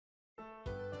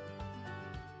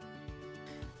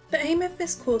The aim of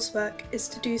this coursework is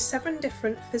to do 7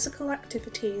 different physical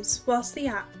activities whilst the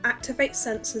app activates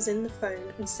sensors in the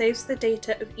phone and saves the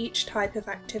data of each type of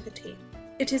activity.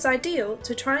 It is ideal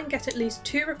to try and get at least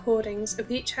 2 recordings of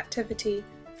each activity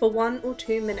for 1 or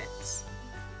 2 minutes.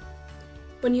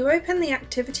 When you open the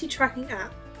activity tracking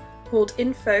app, called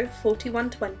Info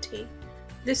 4120,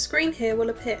 this screen here will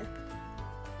appear.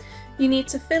 You need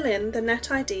to fill in the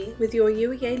NetID with your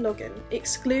UEA login,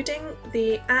 excluding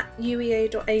the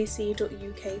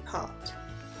 @uea.ac.uk part.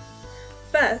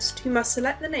 First, you must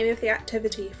select the name of the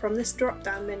activity from this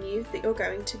drop-down menu that you're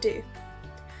going to do.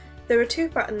 There are 2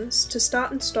 buttons to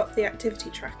start and stop the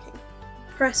activity tracking.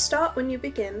 Press Start when you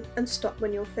begin and Stop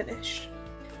when you're finished.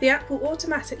 The app will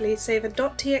automatically save a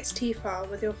 .txt file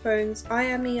with your phone's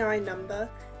IMEI number,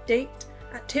 date,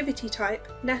 activity type,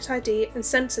 NetID and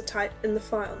sensor type in the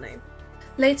file name.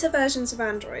 Later versions of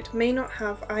Android may not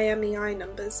have IMEI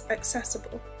numbers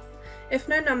accessible. If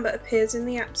no number appears in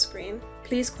the app screen,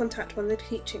 please contact one of the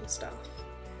teaching staff.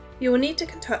 You will need to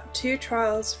conduct 2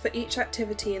 trials for each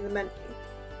activity in the menu.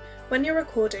 When you're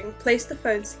recording, place the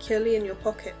phone securely in your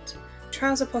pocket.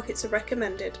 Trouser pockets are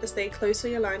recommended as they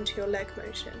closely align to your leg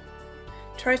motion.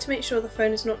 Try to make sure the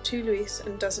phone is not too loose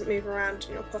and doesn't move around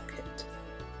in your pocket.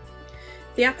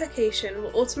 The application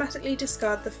will automatically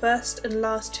discard the first and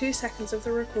last 2 seconds of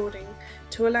the recording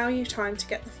to allow you time to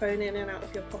get the phone in and out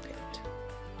of your pocket.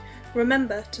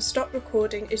 Remember to stop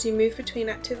recording as you move between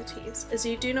activities, as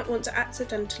you do not want to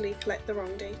accidentally collect the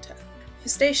wrong data. For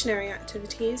stationary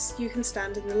activities, you can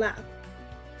stand in the lab.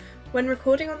 When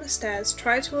recording on the stairs,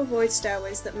 try to avoid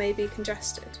stairways that may be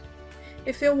congested.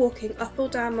 If you're walking up or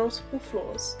down multiple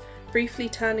floors, briefly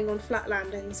turning on flat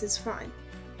landings is fine.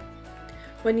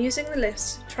 When using the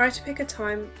lifts, try to pick a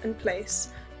time and place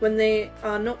when they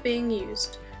are not being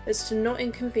used, as to not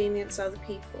inconvenience other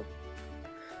people.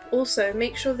 Also,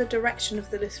 make sure the direction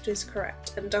of the lift is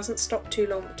correct and doesn't stop too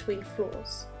long between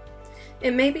floors.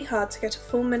 It may be hard to get a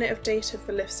full minute of data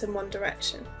for lifts in one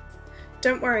direction.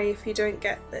 Don't worry if you don't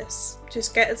get this,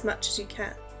 just get as much as you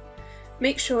can.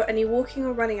 Make sure any walking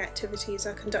or running activities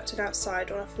are conducted outside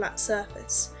on a flat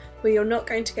surface, where you're not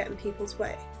going to get in people's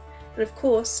way. And of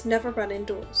course, never run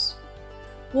indoors.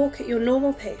 Walk at your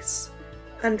normal pace,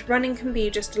 and running can be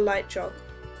just a light jog.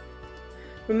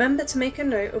 Remember to make a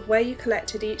note of where you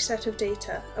collected each set of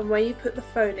data and where you put the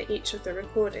phone at each of the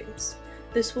recordings.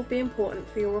 This will be important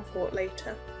for your report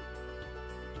later.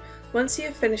 Once you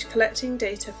have finished collecting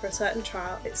data for a certain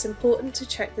trial, it's important to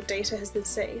check the data has been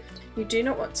saved. You do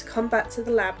not want to come back to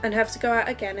the lab and have to go out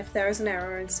again if there is an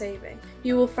error in saving.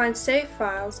 You will find save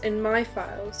files in My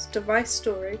Files, Device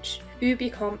Storage,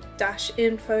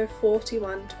 ubicomp-info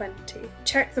 4120.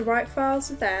 Check the right files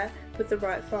are there with the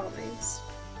right file names.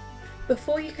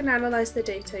 Before you can analyse the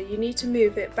data, you need to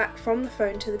move it back from the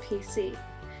phone to the PC.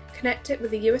 Connect it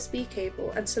with a USB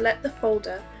cable and select the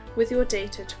folder with your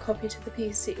data to copy to the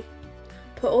PC.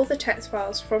 Put all the text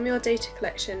files from your data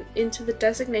collection into the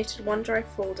designated OneDrive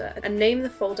folder and name the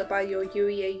folder by your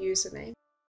UEA username.